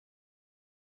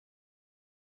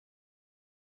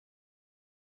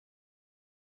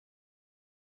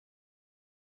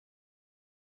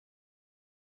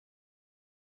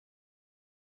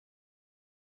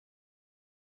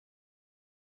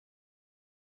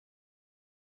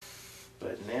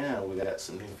But now we got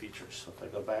some new features. So if I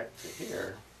go back to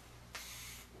here,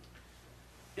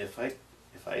 if I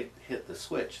hit the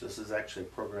switch, this is actually a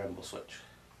programmable switch.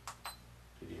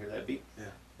 Did you hear that beep? Yeah.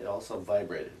 It also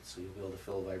vibrated, so you'll be able to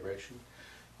feel vibration.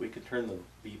 We can turn the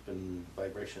beep and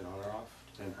vibration on or off,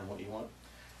 depending on what you want.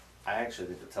 I actually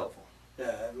think it's helpful.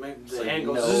 Yeah, the So hand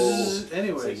you goes zzz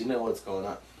anyways. So you know what's going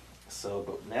on. So,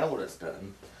 but now what it's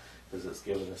done is it's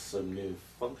given us some new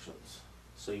functions.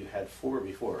 So you had 4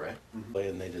 before, right? Mm-hmm.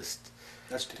 And they just...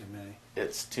 That's too many.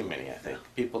 It's too many, I think.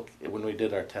 People, when we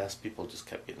did our test, people just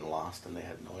kept getting lost and they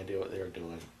had no idea what they were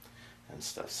doing and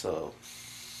stuff. So,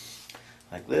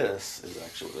 like this is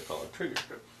actually what they call a trigger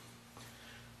grip.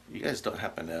 You guys don't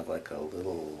happen to have like a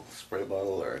little spray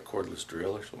bottle or a cordless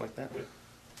drill or something like that?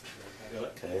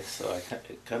 Okay, so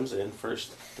it comes in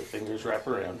first, the fingers wrap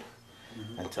around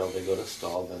until they go to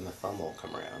stall, then the thumb will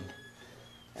come around.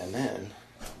 And then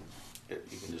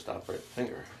you can just operate the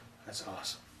finger. That's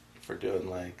awesome. For doing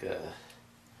like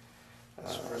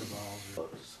spray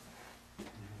balls.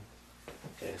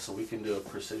 Okay, so we can do a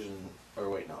precision, or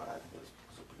wait, no, I think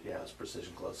it was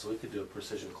precision close. So we could do a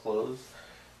precision close,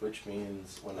 which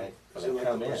means when I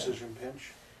come in, precision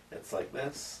pinch? it's like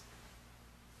this.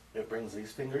 It brings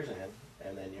these fingers in,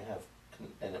 and then you have,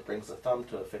 and it brings the thumb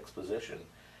to a fixed position,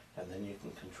 and then you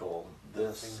can control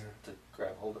this to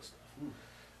grab hold of stuff.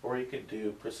 Or you could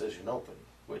do precision open,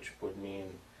 which would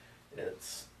mean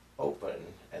it's open,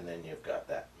 and then you've got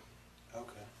that.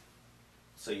 Okay.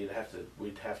 So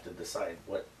we'd have to decide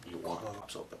what you want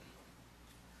pops open.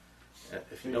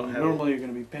 If you don't don't have normally you're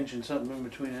going to be pinching something in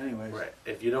between anyways. right.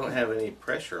 If you don't have any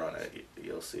pressure on it,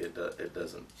 you'll see it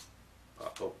doesn't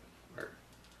pop open, or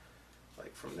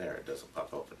like from there it doesn't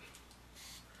pop open.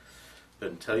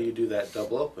 But until you do that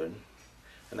double open,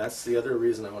 and that's the other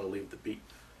reason I want to leave the beep.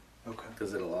 Okay.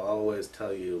 Because it'll always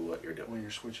tell you what you're doing. When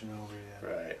you're switching over, yeah.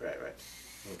 Right.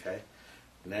 Okay.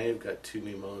 Now you've got 2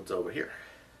 new modes over here.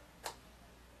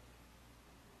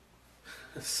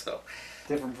 So,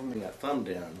 different from bring that thumb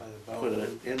down, by the put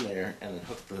it in there, and then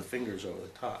hook the fingers over the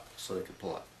top so they could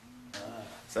pull up. Ah.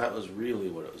 So that was really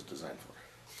what it was designed for.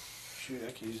 Shoot,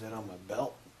 I could use that on my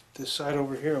belt. This side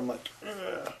over here, I'm like,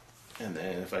 ugh. And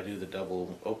then if I do the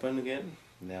double open again,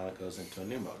 now it goes into a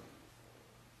new mode.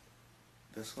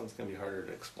 This one's going to be harder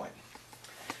to explain.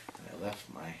 And I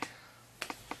left my,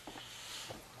 I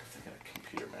think I got a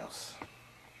computer mouse.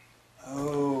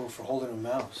 Oh, for holding a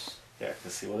mouse. Yeah, to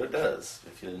see what it does,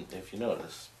 if you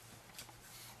notice.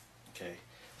 Okay,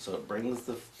 so it brings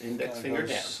the index finger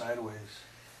down. Sideways.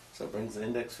 So it brings the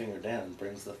index finger down,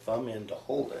 brings the thumb in to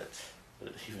hold it, but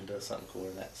it even does something cooler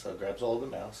than that. So it grabs hold of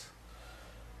the mouse.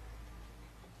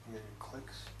 You get your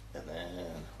clicks. And then,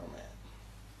 where am I at?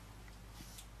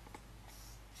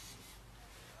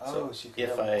 Oh, so you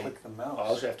can click the mouse.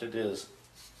 All you have to do is,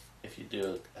 if you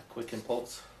do a quick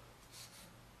impulse,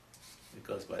 it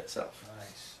goes by itself.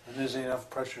 Nice. And there's enough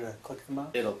pressure to click the mouse?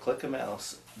 It'll click a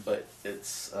mouse, but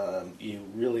it's you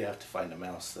really have to find a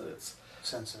mouse that it's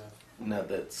sensitive. No,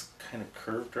 that's kind of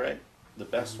curved right. The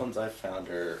best ones I've found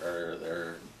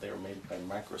are they were made by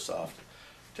Microsoft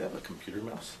to have a computer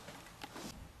mouse.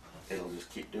 It'll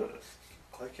just keep doing it.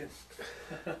 Clicking.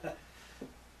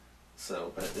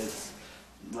 So, but it's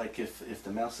like if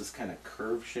the mouse is kind of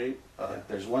curved shape,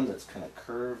 there's one that's kind of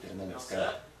curved and then it's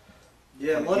got.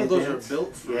 Yeah, a lot of those are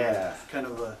built for kind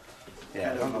of a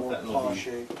I don't know if that will be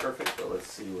shape. perfect, but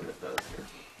let's see what it does here.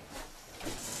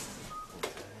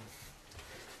 Okay.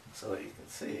 So you can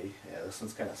see, this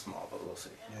one's kind of small, but we'll see.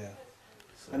 Yeah,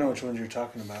 So, I know which ones you're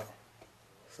talking about.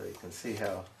 So you can see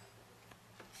how.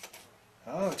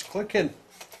 Oh, it's clicking.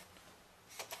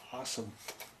 Awesome.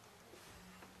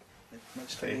 It might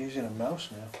start using a mouse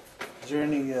now. Is there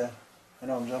any, I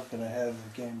know I'm jumping ahead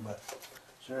of the game, but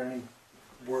is there any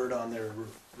word on their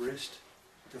wrist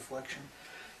deflection?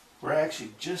 We're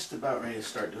actually just about ready to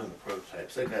start doing the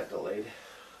prototypes. They got delayed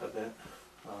a bit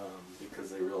because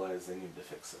they realized they needed to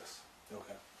fix this.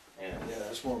 Okay. And yeah,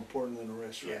 that's more important than the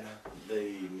wrist right now.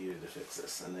 They needed to fix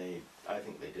this, and I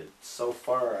think they did. So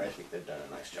far, I think they've done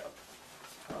a nice job.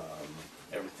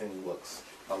 Everything looks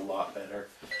a lot better,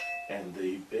 and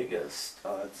the biggest.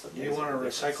 It's amazing. You want to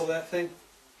recycle that thing?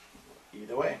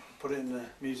 Either way. Put it in the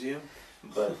museum.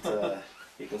 But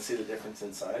you can see the difference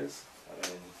in size. I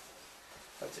mean,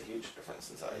 that's a huge difference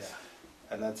in size,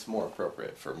 and that's more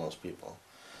appropriate for most people.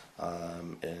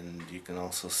 And you can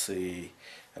also see,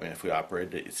 I mean, if we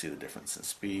operated it, you'd see the difference in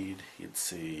speed. You'd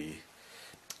see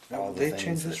all the they things.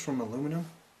 changed this from aluminum?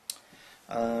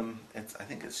 I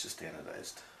think it's just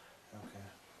anodized. Okay.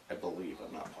 I believe.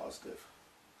 I'm not positive.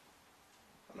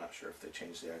 I'm not sure if they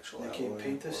changed the actual. They can't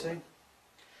paint this thing?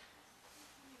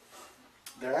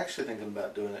 They're actually thinking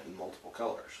about doing it in multiple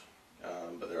colors,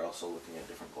 but they're also looking at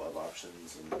different glove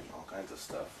options and all kinds of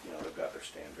stuff. You know, they've got their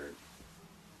standard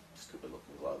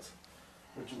stupid-looking gloves,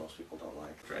 which most people don't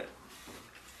like. Right.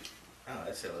 Oh,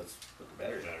 I say let's put the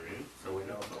battery in, so we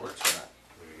know if it works or not.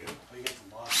 There you go. Oh, you get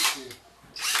the lock too.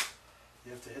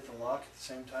 You have to hit the lock at the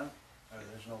same time? Or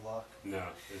there's no lock? No,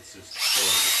 it's just.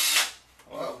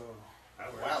 Whoa.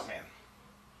 That works. Wow, man.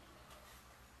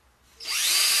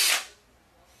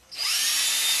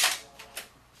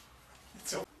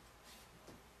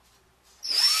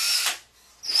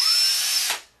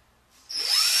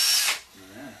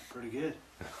 Yeah, pretty good.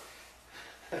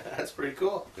 That's pretty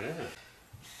cool. Yeah.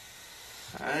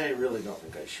 I really don't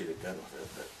think I shoot a gun with it,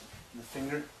 but The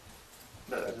finger?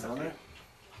 no, that's Is it on okay. there?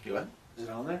 You what? Is it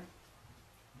on there?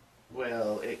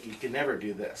 Well, you can never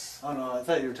do this. Oh no, I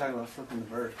thought you were talking about flipping the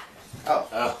bird.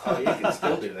 Oh, you can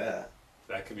still do that.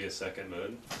 That could be a second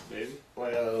mode, maybe.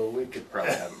 Well, we could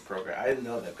probably have them programmed. I didn't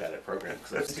know they've got it programmed I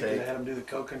because think I had him do the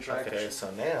co-contraction. Okay, so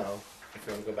now, if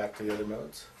you want to go back to the other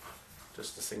modes,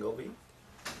 just a single beat.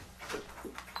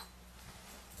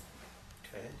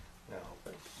 Okay, now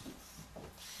open.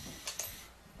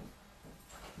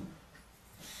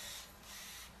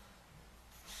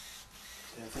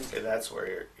 Yeah, I think Okay, that's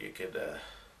where you could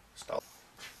stall.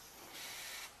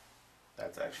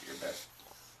 That's actually your best.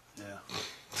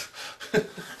 Yeah.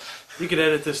 You could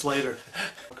edit this later.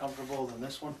 More comfortable than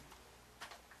this one?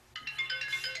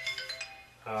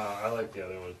 I like the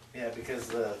other one. Yeah, because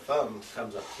the thumb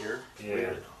comes up here. Yeah.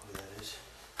 Weird. Who that is.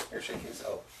 Here, shake his.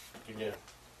 Oh, can you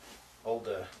hold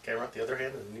the camera with the other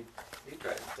hand and you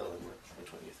try to tell him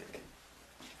which one you think.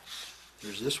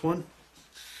 There's this one,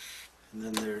 and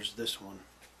then there's this one.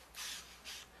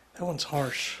 That one's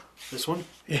harsh. This one?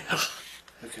 Yeah.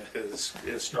 Okay. Because it's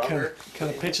It stronger.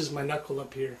 kind of pinches my knuckle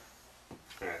up here.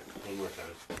 Alright, one more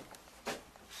time.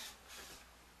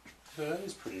 So that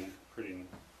is pretty. I mean,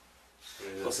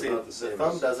 Well, that's see, about the same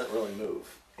thumb as- doesn't really move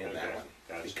in that Okay, one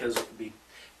gotcha.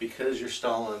 because you're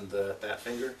stalling that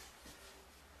finger.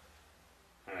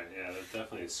 Alright, yeah, that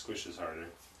definitely squishes harder.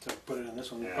 So put it in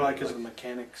this one, Yeah, probably because like- of the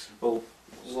mechanics. Well,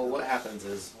 what happens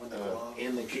is With the glove.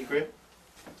 in the key grip,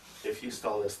 if you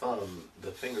stall this thumb,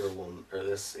 the finger will, or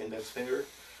this index finger,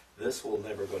 this will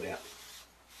never go down.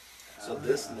 So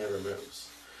this never moves.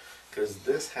 Because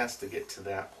this has to get to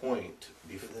that point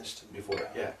before,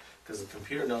 yeah. Because the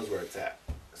computer knows where it's at.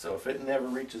 So if it never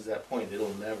reaches that point,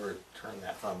 it'll never turn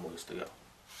that thumb loose to go.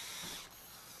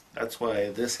 That's why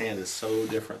this hand is so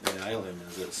different than the island.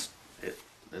 Is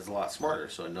it's a lot smarter,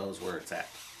 so it knows where it's at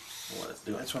and what it's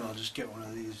doing. That's when I'll just get one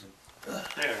of these.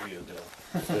 There you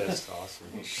go. That's awesome.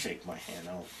 You shake my hand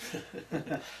out.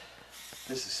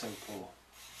 This is so cool.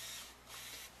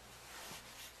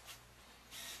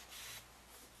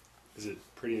 Is it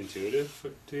pretty intuitive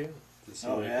to you? Does it seem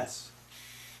Oh, like yeah.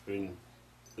 I mean,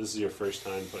 this is your first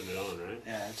time putting it on, right?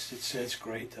 Yeah, it's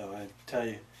great though. I tell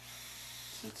you,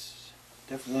 it's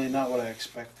definitely not what I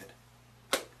expected.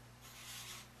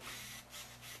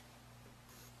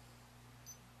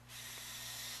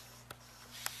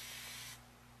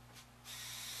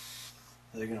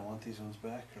 Are they gonna want these ones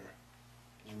back or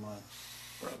is it mine?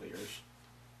 Probably yours.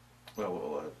 Well, what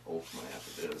we'll ultimately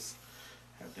have to do is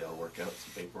have Dale work out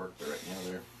some paperwork, but right now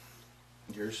they're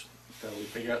yours. Until we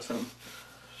figure out something.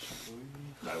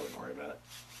 I wouldn't worry about it.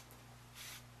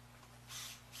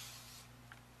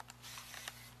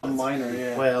 Minor,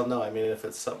 yeah. Well, no, I mean if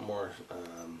it's something more,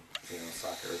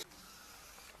 soccer.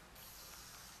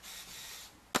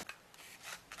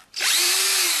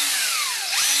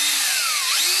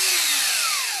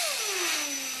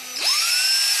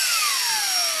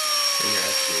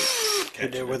 I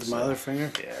did with my other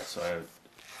finger. Yeah, so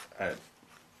I'd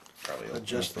probably open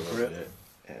Adjust up a the little grip.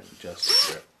 bit and adjust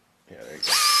the grip. Yeah, there you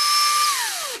go.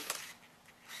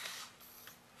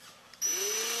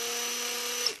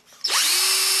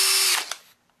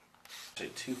 Actually,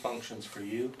 two functions for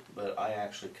you, but I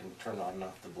actually can turn on and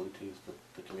off the Bluetooth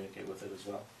to communicate with it as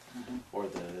well, or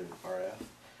the RF.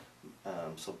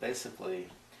 So basically,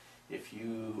 if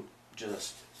you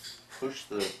just push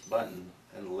the button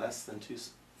in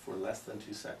for less than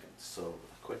 2 seconds, so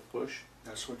a quick push,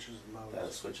 That switches the mode.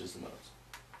 that switches the modes.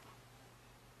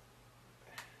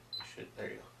 There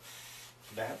you go.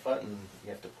 That button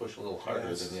you have to push a little harder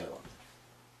Yes. than the other one.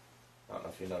 I don't know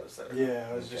if you noticed that. Or Yeah,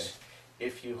 not. I was just.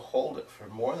 If you hold it for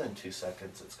more than 2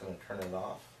 seconds, it's going to turn it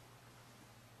off.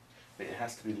 But it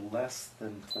has to be less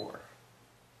than 4.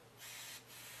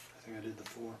 I think I did the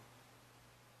 4.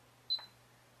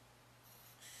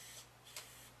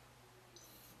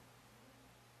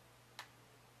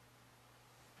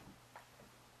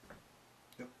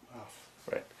 Yep, off.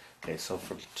 Right. Okay, so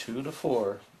from 2 to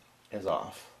 4 is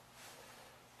off.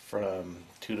 From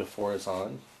 2 to 4 is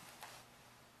on.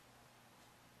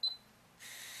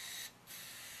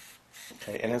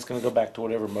 Okay, and it's going to go back to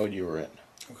whatever mode you were in.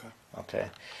 Okay. Okay.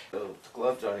 So the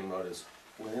glove joining mode is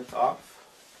when it's off.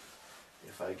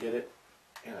 If I get it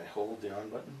and I hold the on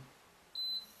button,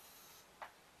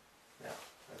 yeah,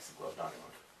 that's the glove joining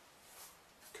mode.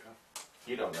 Okay.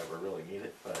 You don't ever really need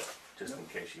it, but just in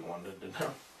case you wanted to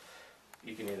know,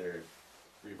 you can either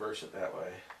reverse it that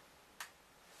way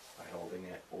by holding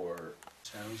it, or...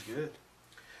 Sounds good.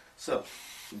 So,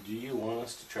 do you want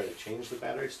us to try to change the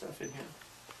battery stuff in here?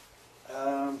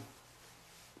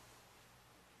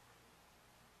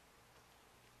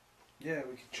 Yeah,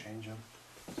 we could change them.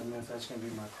 I mean, if that's going to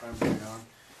be my primary arm.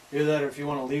 Either that, or if you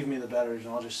want to leave me the batteries,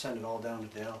 and I'll just send it all down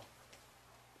to Dale.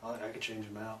 I could change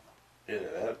them out.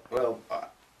 Yeah, well,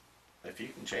 if you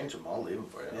can change them, I'll leave them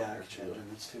for you. Yeah, I can change them.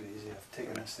 It's too easy. I've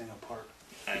taken this thing apart.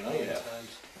 I know you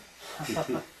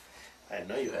have. I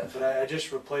know you have. But I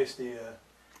just replaced the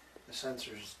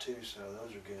sensors too, so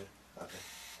those are good. Okay.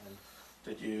 And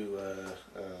did you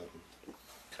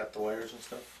cut the wires and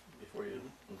stuff before you?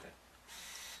 Okay.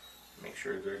 Make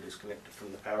sure they're disconnected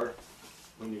from the power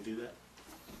when you do that.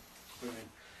 What do you mean?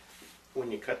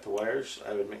 When you cut the wires,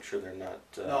 I would make sure they're not.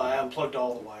 No, I unplugged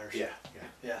all the wires. Yeah.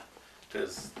 Yeah.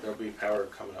 Because there'll be power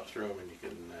coming up through them, and you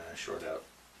can short out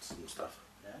some stuff.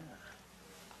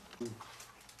 Yeah. I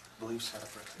believe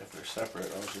separate. If they're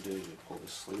separate, all you do is you pull the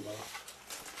sleeve off.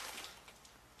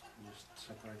 Just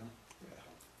separate them. Yeah.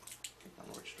 I can't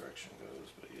remember which direction it goes,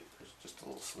 but there's just a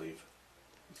little sleeve.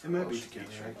 It might be Motion together.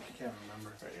 piece I can't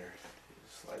remember. right here. You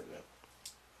just slide it up,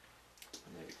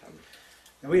 and they become.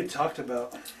 And we had talked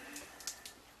about.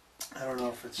 I don't know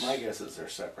if it's. My guess is they're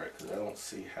separate because I don't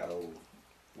see how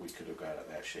we could have got it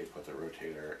that shape with the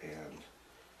rotator and.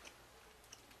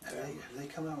 Have they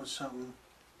come out with something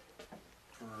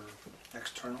for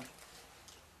external?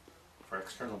 For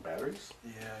external batteries?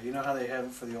 Yeah, you know how they have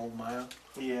it for the old Maya?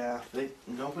 Yeah,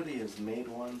 nobody has made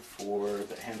one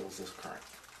that handles this current.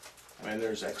 I mean,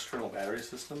 there's external battery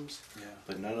systems, Yeah.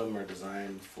 but none of them are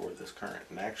designed for this current.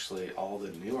 And actually, all the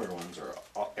newer ones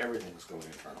everything's going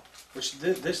internal. Which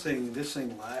this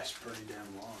thing lasts pretty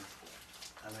damn long.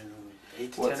 I mean,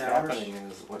 8 to What's 10 hours.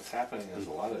 happening is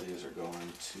a lot of these are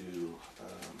going to.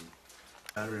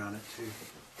 Battery on it too.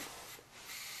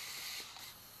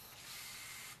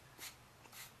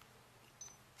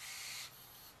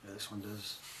 Yeah, this one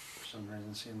does, for some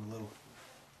reason, seem a little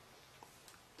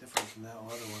different than that other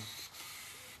one.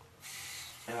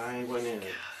 And I went in. God,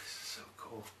 this is so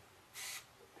cool.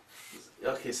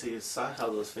 Okay, so you saw how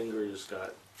those fingers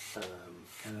got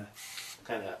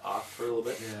kind of off for a little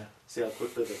bit. Yeah. See how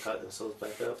quickly they cut themselves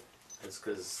back up? It's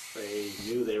because they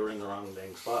knew they were in the wrong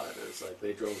dang spot. It's like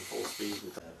they drove full speed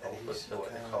with what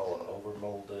they call over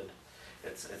molded.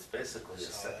 It's basically a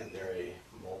secondary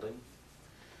molding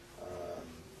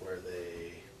where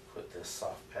they put this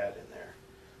soft pad in there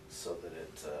so that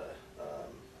it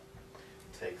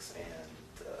takes and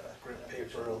Grip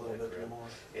paper a little bit more.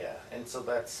 Yeah, and so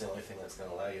that's the only thing that's going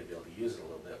to allow you to be able to use it a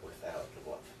little bit without the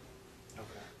glove.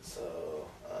 Okay. So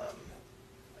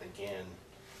again,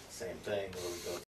 same thing where we go